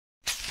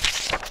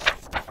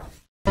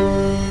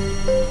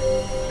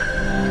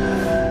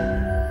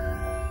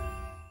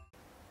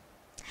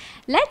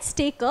Let's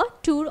take a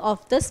tour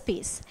of the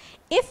space.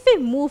 If we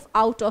move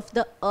out of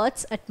the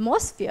Earth's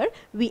atmosphere,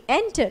 we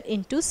enter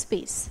into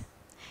space.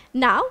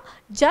 Now,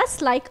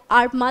 just like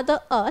our Mother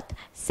Earth,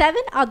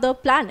 7 other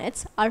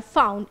planets are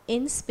found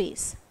in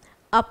space.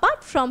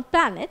 Apart from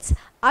planets,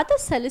 other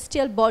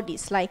celestial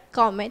bodies like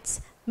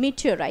comets,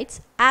 meteorites,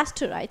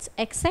 asteroids,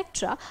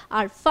 etc.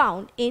 are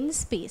found in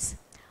space.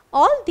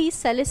 All these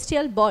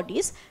celestial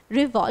bodies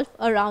revolve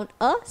around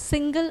a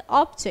single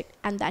object,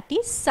 and that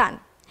is Sun.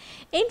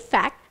 In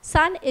fact,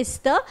 Sun is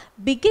the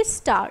biggest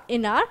star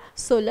in our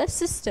solar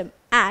system,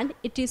 and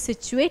it is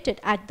situated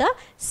at the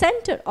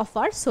center of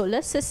our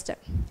solar system.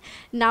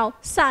 Now,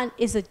 Sun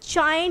is a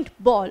giant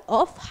ball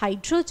of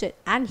hydrogen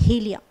and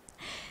helium.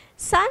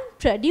 Sun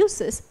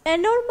produces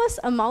enormous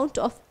amount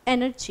of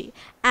energy,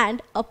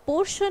 and a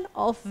portion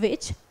of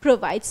which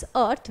provides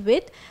Earth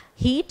with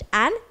heat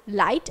and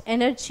light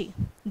energy.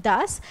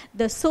 Thus,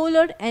 the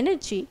solar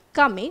energy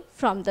coming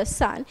from the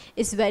Sun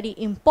is very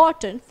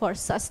important for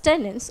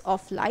sustenance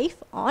of life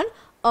on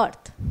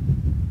Earth.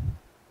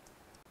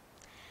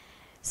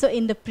 So,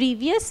 in the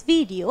previous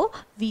video,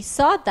 we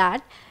saw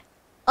that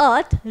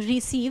Earth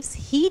receives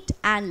heat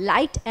and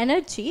light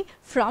energy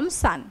from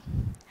Sun.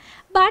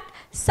 But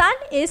Sun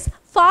is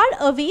far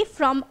away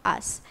from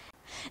us.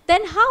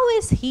 Then how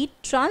is heat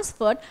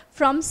transferred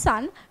from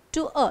Sun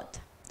to Earth?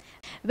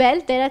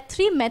 Well, there are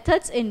 3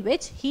 methods in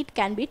which heat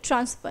can be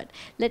transferred.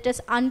 Let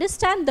us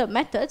understand the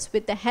methods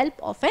with the help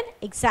of an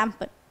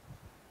example.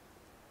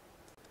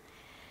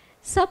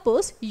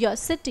 Suppose you are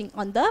sitting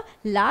on the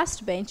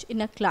last bench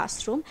in a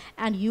classroom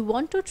and you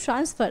want to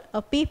transfer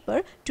a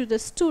paper to the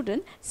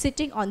student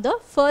sitting on the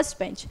first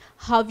bench.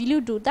 How will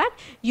you do that?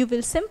 You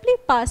will simply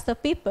pass the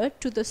paper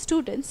to the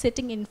student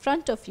sitting in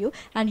front of you,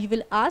 and you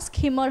will ask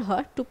him or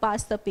her to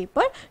pass the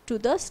paper to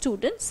the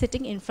student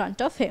sitting in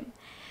front of him.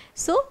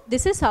 So,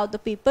 this is how the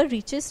paper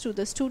reaches to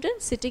the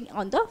student sitting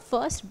on the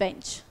first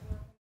bench.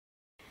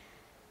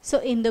 So,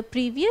 in the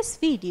previous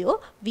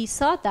video, we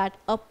saw that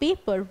a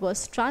paper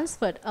was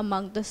transferred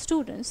among the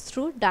students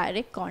through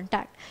direct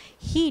contact.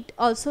 Heat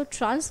also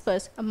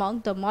transfers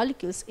among the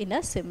molecules in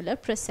a similar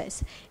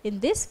process. In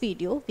this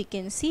video, we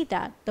can see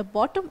that the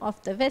bottom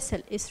of the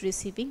vessel is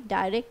receiving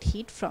direct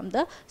heat from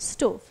the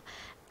stove.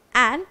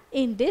 And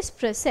in this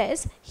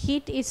process,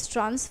 heat is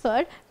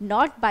transferred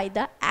not by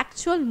the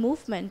actual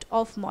movement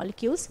of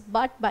molecules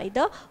but by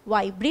the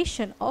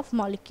vibration of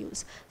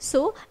molecules.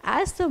 So,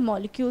 as the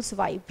molecules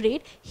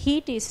vibrate,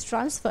 heat is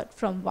transferred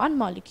from one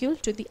molecule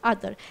to the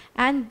other,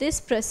 and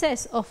this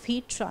process of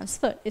heat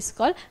transfer is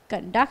called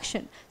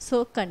conduction.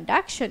 So,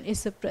 conduction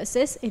is a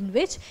process in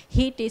which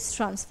heat is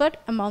transferred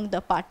among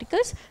the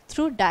particles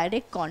through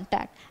direct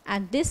contact,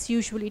 and this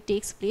usually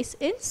takes place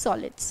in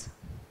solids.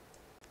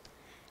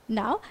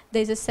 Now,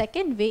 there is a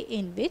second way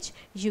in which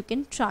you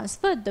can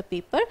transfer the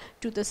paper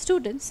to the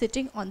student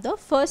sitting on the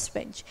first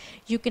bench.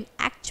 You can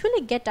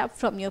actually get up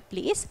from your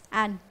place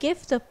and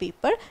give the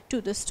paper to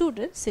the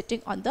student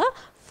sitting on the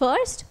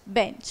first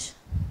bench.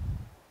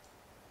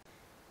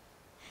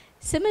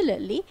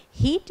 Similarly,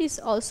 heat is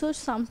also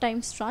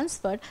sometimes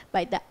transferred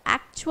by the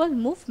actual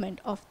movement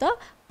of the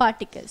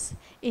particles.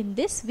 In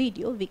this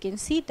video, we can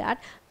see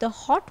that the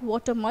hot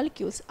water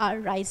molecules are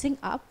rising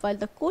up while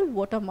the cold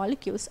water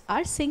molecules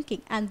are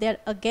sinking, and they are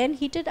again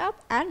heated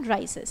up and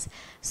rises.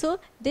 So,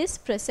 this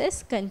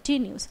process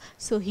continues.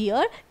 So,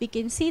 here we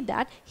can see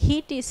that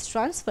heat is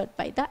transferred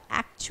by the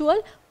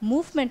actual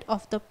movement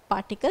of the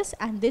particles,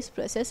 and this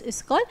process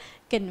is called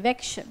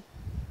convection.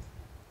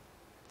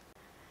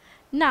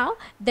 Now,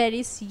 there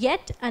is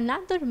yet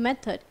another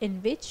method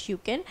in which you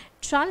can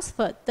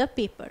transfer the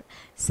paper.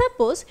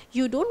 Suppose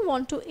you don't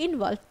want to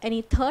involve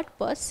any third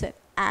person,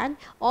 and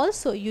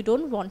also you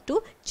don't want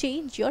to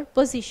change your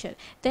position.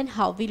 Then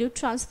how will you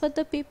transfer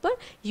the paper?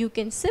 You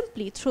can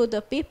simply throw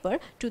the paper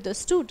to the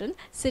student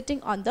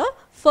sitting on the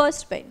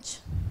first bench.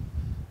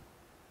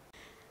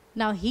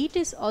 Now, heat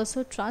is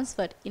also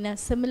transferred in a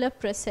similar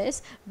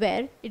process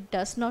where it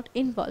does not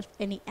involve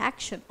any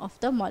action of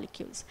the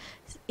molecules.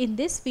 In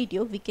this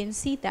video, we can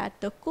see that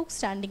the cook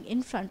standing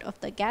in front of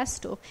the gas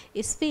stove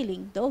is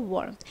feeling the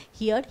warmth.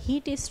 Here,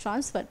 heat is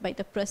transferred by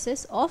the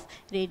process of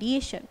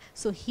radiation.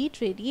 So,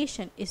 heat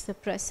radiation is the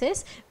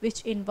process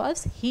which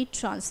involves heat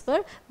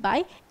transfer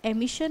by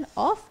emission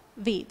of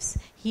waves.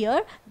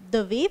 Here,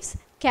 the waves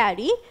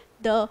carry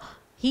the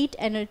heat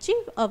energy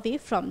away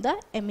from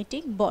the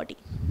emitting body.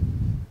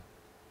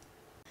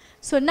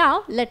 So,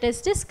 now let us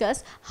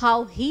discuss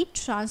how heat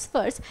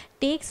transfers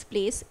takes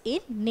place in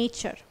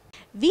nature.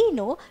 We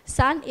know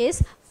Sun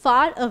is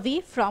far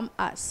away from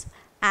us,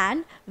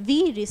 and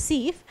we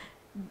receive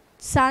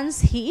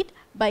Sun's heat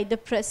by the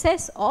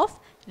process of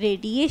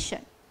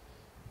radiation.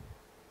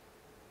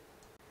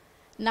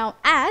 Now,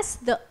 as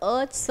the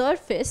Earth's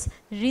surface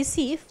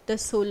receives the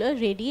solar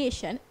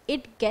radiation,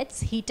 it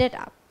gets heated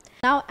up.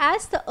 Now,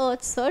 as the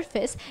Earth's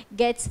surface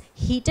gets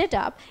heated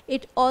up,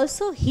 it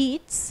also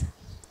heats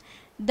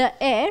the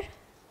air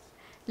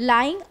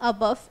lying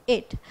above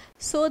it.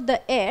 So the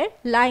air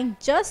lying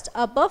just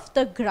above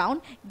the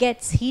ground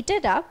gets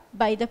heated up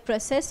by the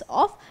process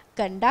of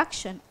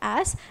conduction,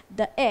 as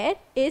the air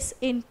is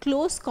in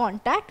close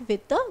contact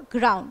with the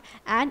ground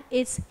and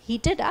is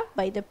heated up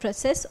by the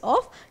process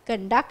of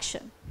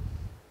conduction.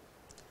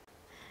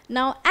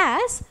 Now,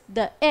 as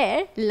the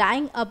air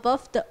lying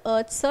above the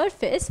Earth's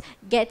surface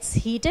gets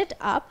heated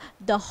up,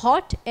 the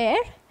hot air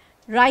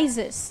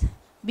rises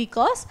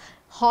because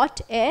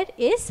hot air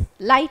is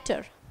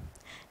lighter.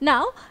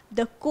 Now,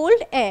 the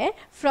cold air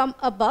from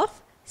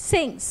above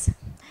sinks,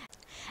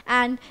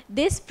 and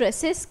this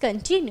process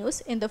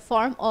continues in the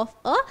form of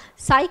a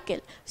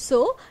cycle.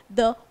 So,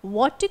 the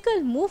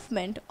vertical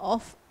movement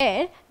of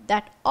air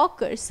that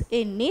occurs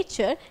in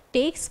nature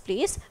takes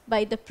place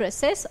by the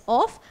process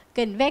of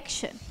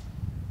convection.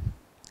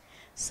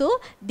 So,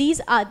 these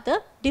are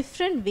the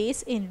different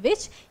ways in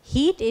which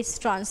heat is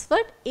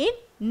transferred in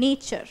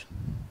nature.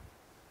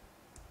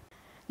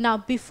 Now,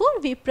 before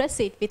we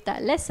proceed with our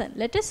lesson,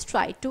 let us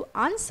try to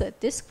answer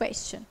this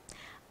question.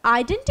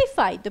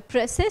 Identify the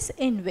process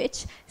in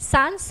which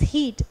sun's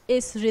heat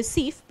is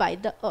received by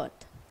the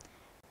earth.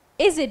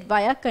 Is it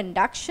via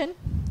conduction,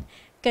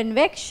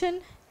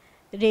 convection,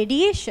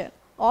 radiation,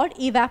 or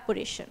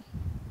evaporation?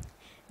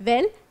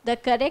 Well, the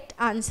correct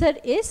answer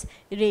is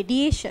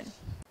radiation.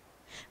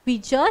 We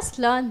just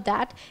learned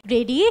that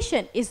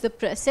radiation is the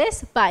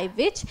process by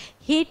which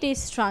heat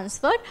is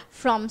transferred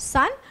from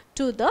sun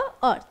to the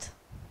earth.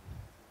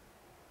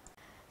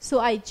 So,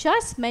 I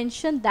just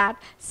mentioned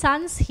that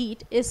sun's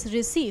heat is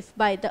received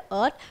by the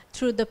earth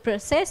through the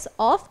process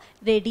of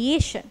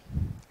radiation.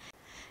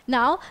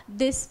 Now,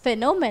 this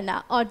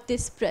phenomena or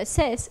this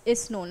process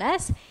is known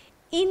as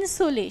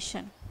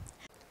insolation.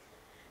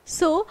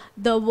 So,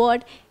 the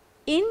word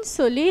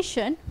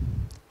insolation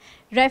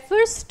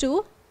refers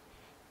to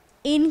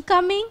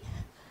incoming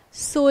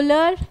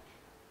solar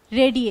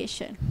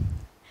radiation,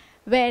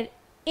 where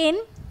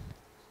in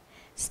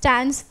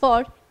stands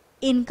for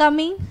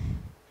incoming,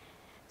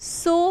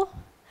 so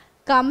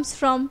comes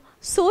from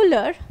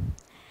solar,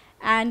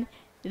 and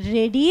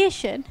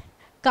radiation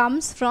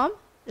comes from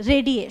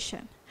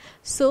radiation.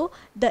 So,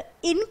 the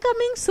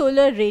incoming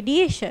solar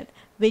radiation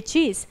which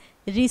is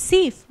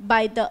received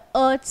by the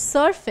Earth's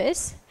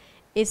surface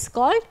is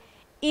called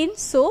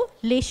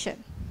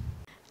insolation.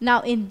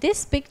 Now, in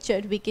this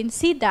picture we can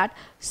see that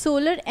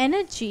solar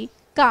energy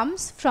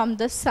comes from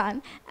the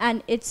sun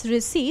and it's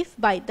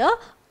received by the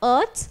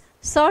Earth's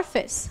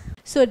surface.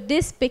 So,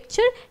 this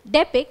picture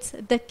depicts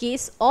the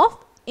case of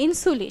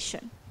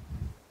insolation.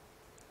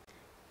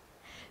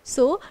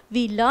 So,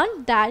 we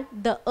learned that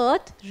the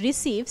earth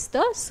receives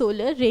the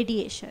solar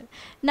radiation.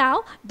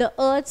 Now, the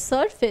earth's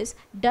surface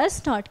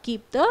does not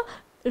keep the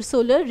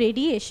solar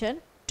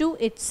radiation to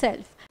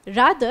itself.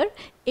 Rather,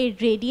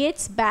 it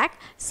radiates back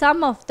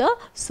some of the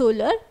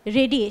solar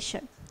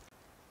radiation.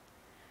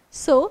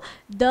 So,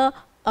 the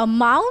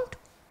amount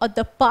or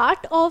the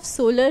part of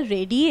solar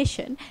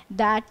radiation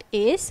that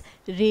is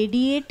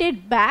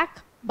radiated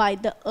back by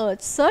the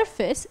earth's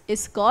surface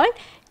is called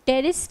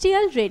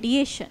terrestrial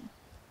radiation.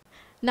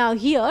 Now,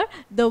 here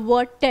the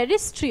word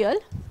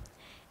terrestrial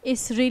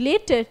is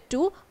related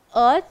to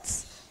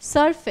Earth's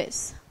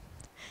surface.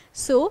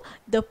 So,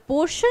 the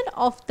portion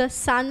of the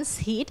sun's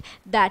heat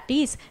that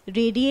is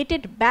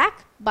radiated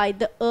back by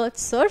the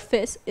Earth's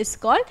surface is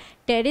called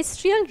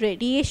terrestrial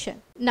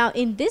radiation. Now,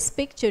 in this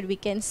picture we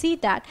can see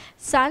that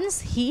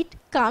sun's heat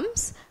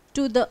comes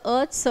to the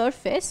Earth's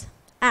surface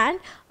and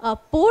a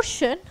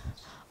portion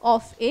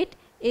of it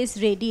is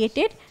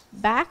radiated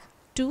back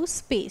to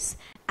space,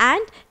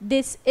 and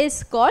this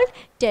is called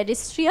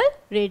terrestrial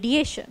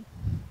radiation.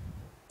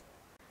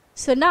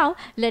 So, now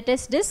let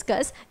us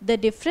discuss the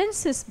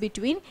differences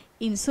between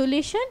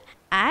insolation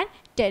and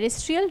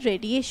terrestrial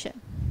radiation.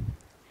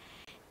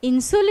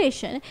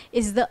 Insolation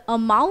is the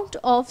amount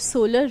of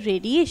solar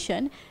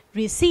radiation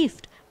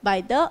received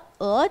by the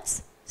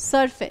Earth's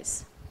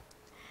surface.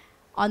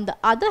 On the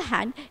other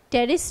hand,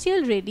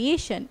 terrestrial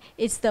radiation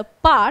is the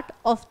part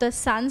of the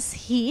sun's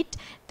heat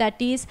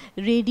that is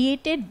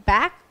radiated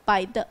back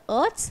by the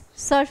Earth's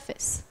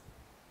surface.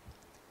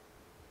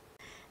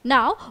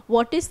 Now,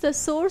 what is the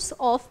source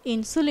of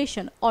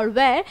insolation, or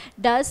where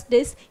does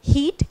this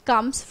heat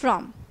comes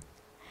from?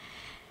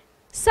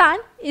 Sun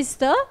is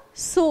the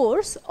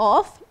source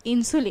of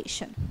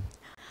insolation.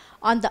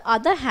 On the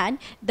other hand,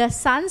 the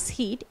sun's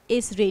heat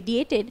is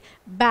radiated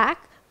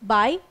back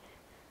by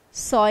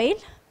soil,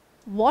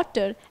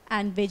 water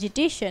and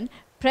vegetation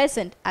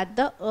present at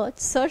the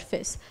Earth's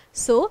surface.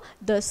 So,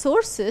 the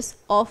sources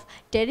of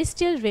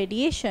terrestrial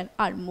radiation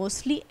are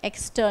mostly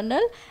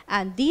external,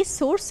 and these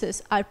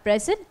sources are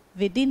present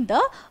within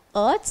the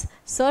Earth's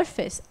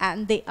surface,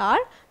 and they are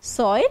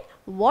soil,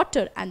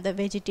 water and the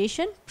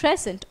vegetation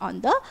present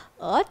on the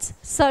Earth's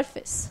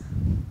surface.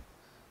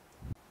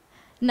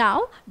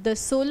 Now, the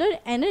solar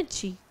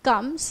energy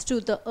comes to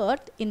the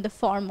Earth in the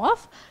form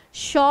of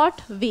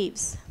short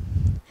waves.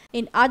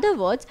 In other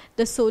words,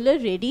 the solar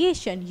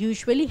radiation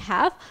usually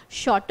have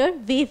shorter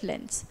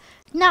wavelengths.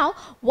 Now,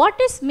 what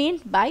is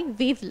meant by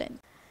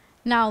wavelength?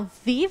 Now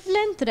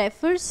wavelength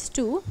refers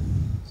to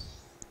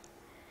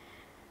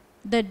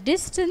the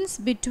distance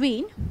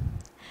between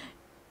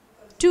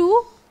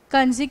two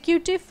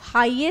consecutive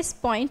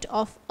highest point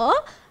of a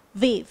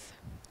wave.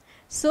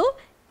 So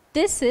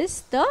this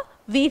is the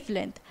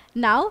wavelength.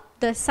 Now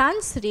the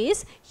sun's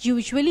rays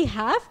usually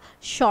have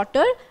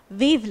shorter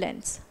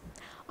wavelengths.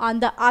 On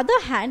the other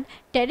hand,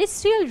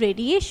 terrestrial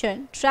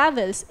radiation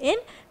travels in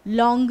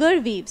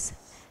longer waves.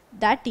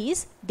 That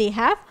is, they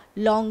have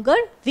longer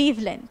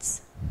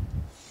wavelengths.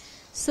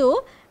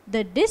 So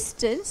the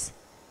distance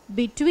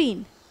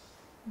between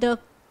the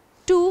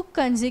two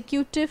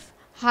consecutive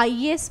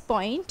highest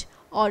point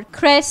or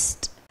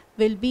crest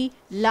will be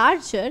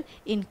larger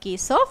in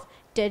case of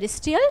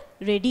terrestrial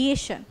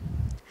radiation.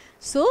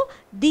 So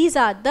these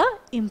are the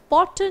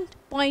important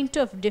point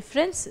of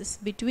differences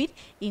between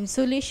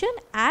insolation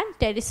and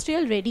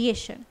terrestrial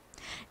radiation.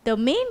 The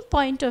main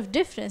point of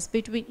difference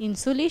between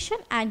insolation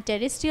and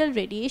terrestrial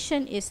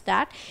radiation is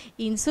that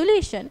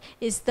insolation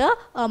is the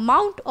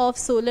amount of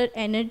solar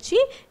energy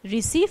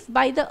received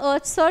by the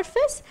Earth's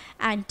surface,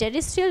 and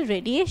terrestrial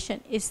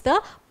radiation is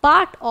the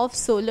part of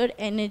solar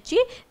energy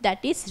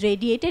that is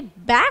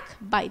radiated back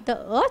by the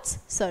Earth's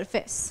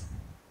surface.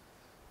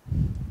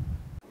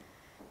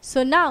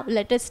 So now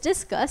let us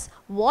discuss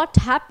what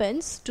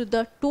happens to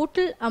the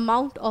total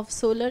amount of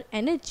solar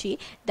energy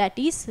that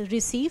is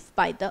received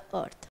by the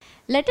Earth.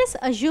 Let us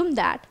assume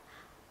that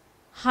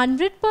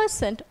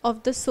 100%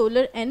 of the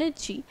solar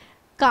energy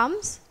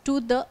comes to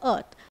the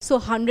Earth. So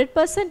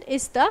 100%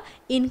 is the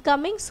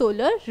incoming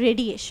solar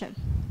radiation.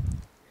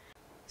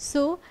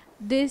 So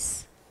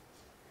this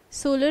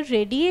solar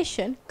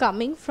radiation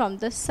coming from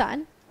the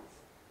sun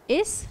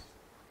is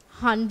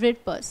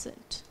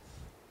 100%.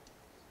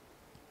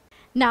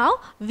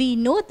 Now we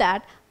know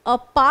that a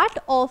part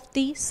of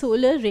the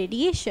solar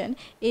radiation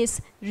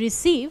is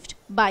received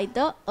by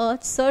the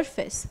Earth's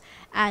surface,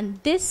 and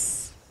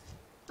this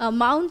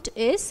amount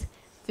is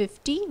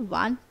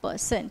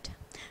 51%.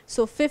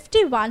 So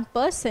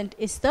 51%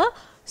 is the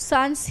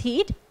sun's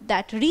heat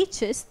that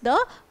reaches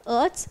the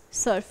Earth's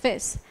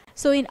surface.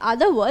 So in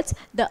other words,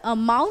 the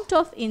amount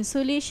of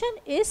insolation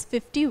is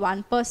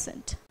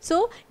 51%.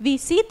 So we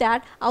see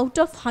that out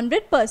of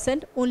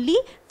 100%, only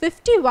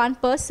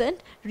 51%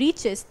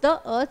 reaches the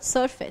Earth's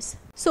surface.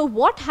 So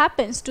what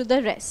happens to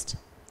the rest?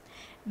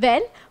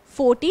 Well,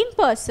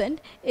 14%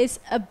 is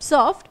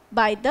absorbed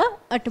by the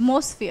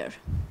atmosphere.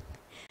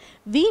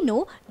 We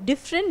know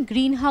different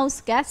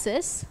greenhouse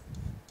gases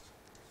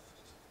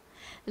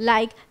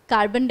like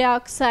carbon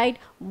dioxide,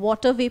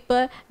 water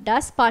vapor,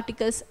 dust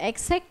particles,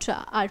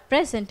 etc. are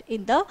present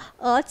in the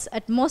Earth's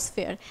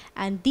atmosphere,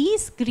 and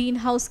these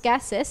greenhouse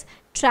gases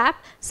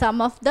trap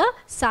some of the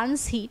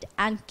sun's heat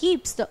and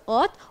keeps the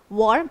Earth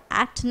warm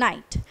at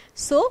night.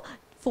 So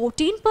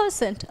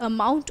 14%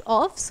 amount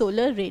of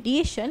solar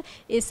radiation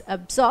is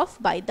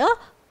absorbed by the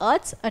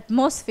Earth's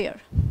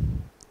atmosphere.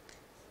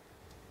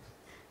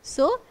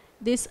 So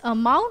this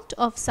amount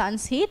of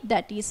sun's heat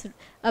that is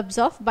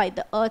absorbed by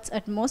the Earth's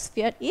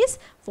atmosphere is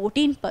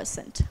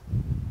 14%.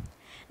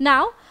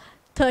 Now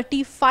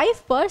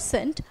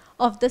 35%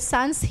 of the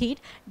sun's heat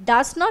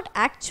does not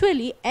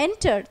actually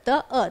enter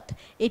the Earth.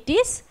 It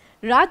is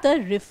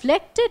rather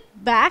reflected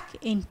back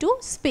into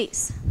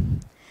space.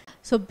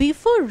 So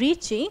before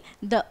reaching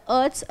the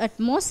Earth's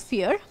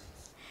atmosphere,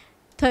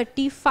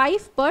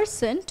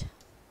 35%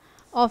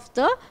 of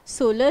the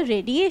solar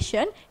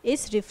radiation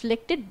is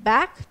reflected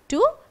back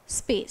to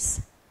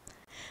space.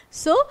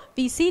 So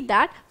we see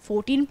that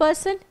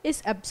 14%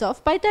 is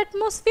absorbed by the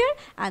atmosphere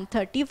and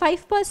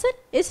 35%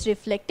 is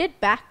reflected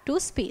back to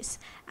space,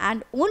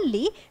 and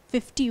only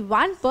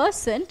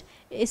 51%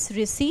 is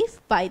received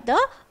by the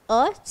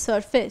Earth's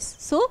surface.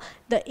 So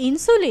the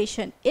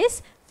insolation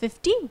is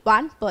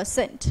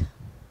 51%.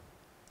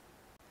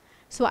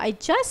 So I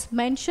just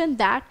mentioned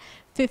that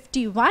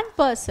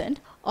 51%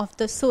 of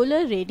the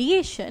solar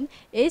radiation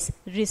is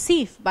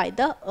received by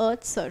the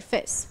Earth's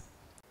surface.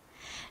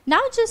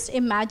 Now just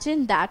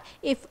imagine that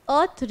if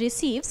Earth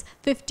receives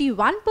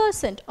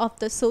 51% of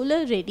the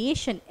solar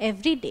radiation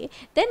every day,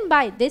 then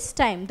by this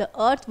time the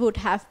Earth would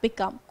have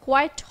become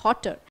quite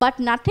hotter. But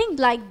nothing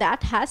like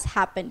that has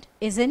happened,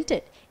 isn't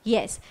it?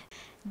 Yes.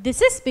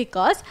 This is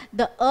because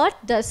the Earth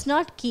does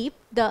not keep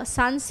the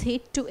sun's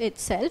heat to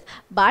itself,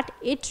 but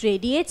it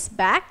radiates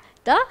back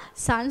the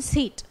sun's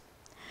heat.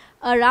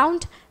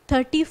 Around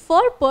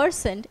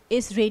 34%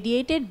 is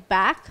radiated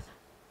back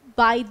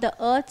by the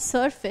Earth's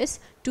surface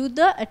to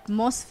the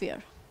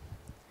atmosphere.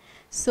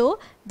 So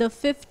the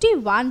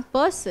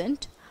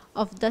 51%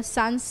 of the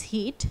sun's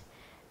heat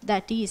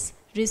that is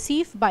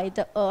received by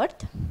the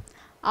Earth,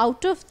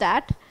 out of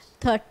that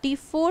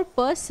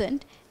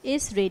 34%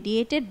 is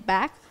radiated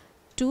back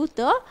to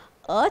the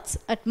Earth's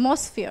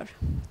atmosphere,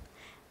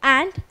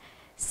 and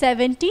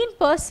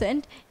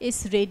 17%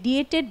 is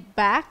radiated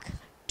back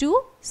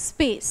to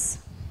space.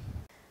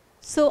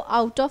 So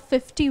out of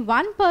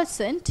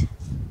 51%,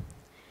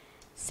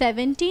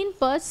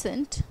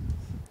 17%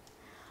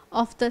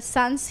 of the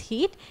sun's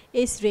heat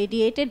is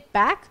radiated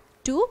back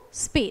to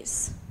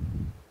space.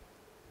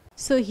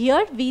 So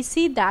here we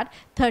see that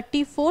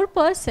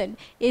 34%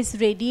 is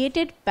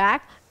radiated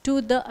back to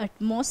the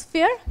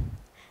atmosphere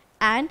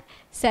and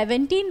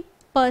 17%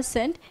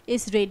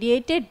 is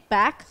radiated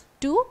back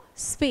to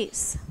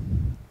space.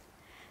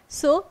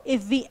 So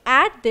if we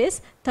add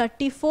this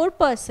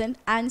 34%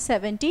 and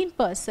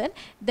 17%,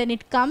 then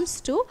it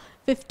comes to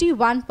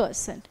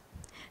 51%.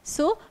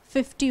 So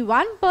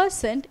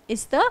 51%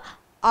 is the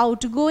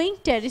outgoing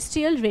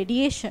terrestrial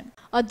radiation,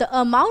 or the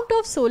amount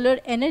of solar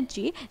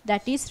energy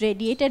that is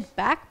radiated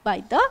back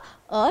by the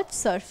Earth's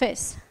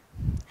surface.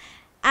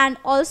 And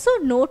also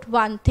note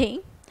one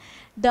thing,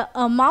 the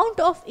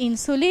amount of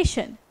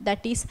insolation,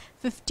 that is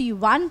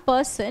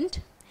 51%,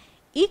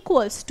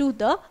 equals to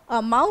the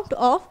amount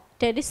of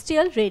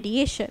terrestrial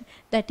radiation,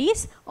 that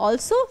is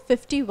also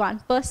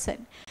 51%.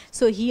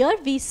 So here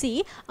we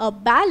see a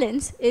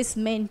balance is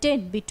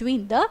maintained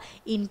between the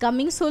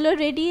incoming solar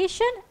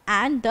radiation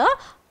and the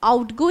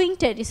outgoing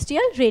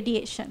terrestrial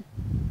radiation.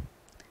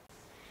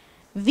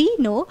 We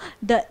know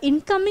the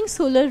incoming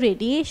solar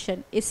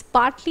radiation is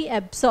partly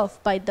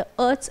absorbed by the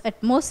Earth's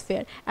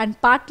atmosphere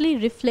and partly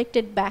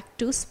reflected back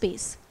to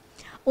space.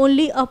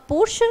 Only a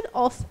portion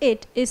of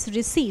it is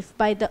received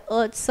by the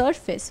Earth's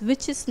surface,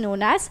 which is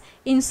known as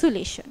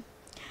insolation.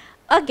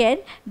 Again,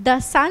 the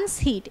sun's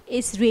heat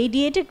is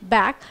radiated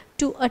back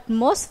to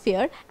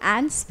atmosphere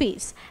and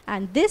space,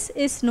 and this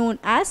is known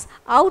as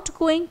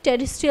outgoing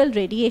terrestrial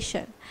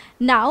radiation.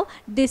 Now,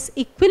 this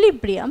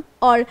equilibrium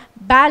or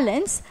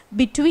balance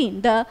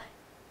between the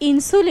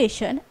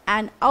insolation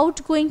and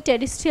outgoing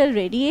terrestrial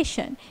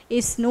radiation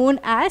is known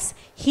as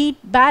heat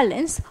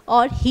balance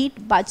or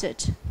heat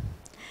budget.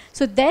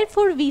 So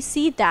therefore we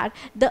see that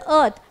the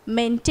Earth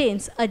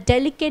maintains a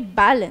delicate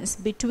balance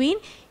between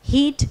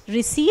heat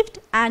received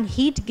and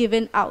heat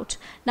given out.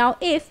 Now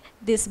if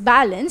this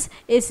balance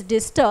is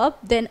disturbed,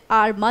 then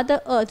our Mother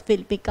Earth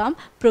will become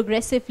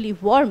progressively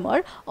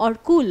warmer or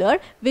cooler,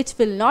 which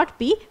will not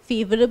be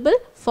favorable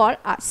for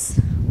us.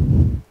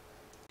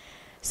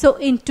 So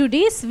in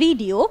today's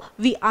video,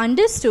 we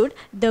understood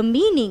the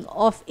meaning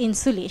of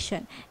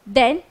insolation.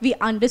 Then we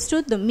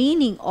understood the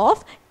meaning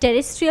of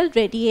terrestrial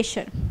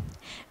radiation.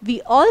 We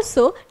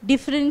also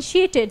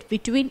differentiated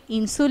between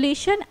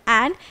insolation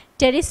and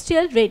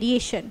terrestrial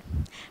radiation.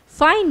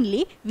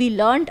 Finally, we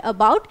learned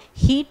about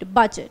heat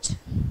budget.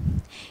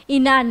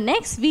 In our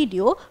next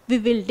video, we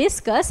will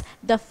discuss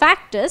the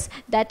factors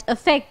that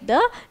affect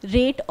the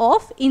rate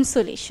of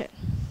insolation.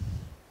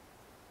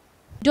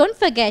 Don't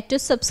forget to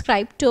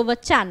subscribe to our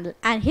channel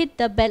and hit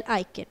the bell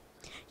icon.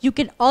 You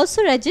can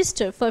also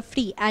register for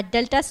free at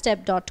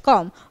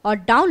DeltaStep.com or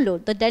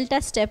download the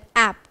DeltaStep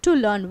app to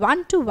learn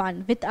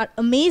one-to-one with our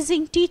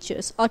amazing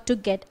teachers, or to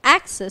get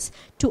access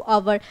to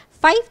our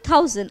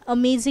 5,000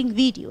 amazing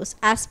videos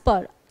as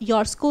per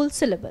your school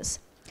syllabus.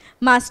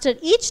 Master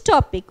each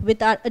topic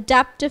with our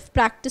adaptive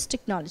practice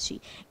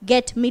technology.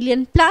 Get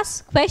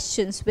million-plus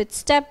questions with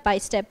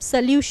step-by-step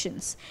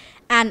solutions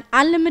and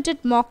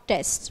unlimited mock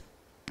tests.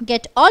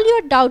 Get all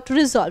your doubts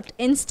resolved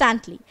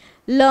instantly.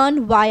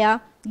 Learn via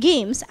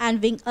games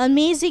and win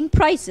amazing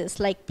prizes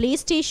like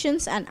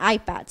PlayStations and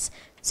iPads.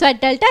 So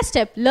at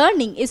DeltaStep,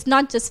 learning is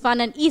not just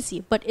fun and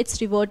easy, but it's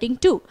rewarding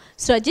too.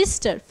 So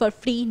register for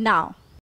free now.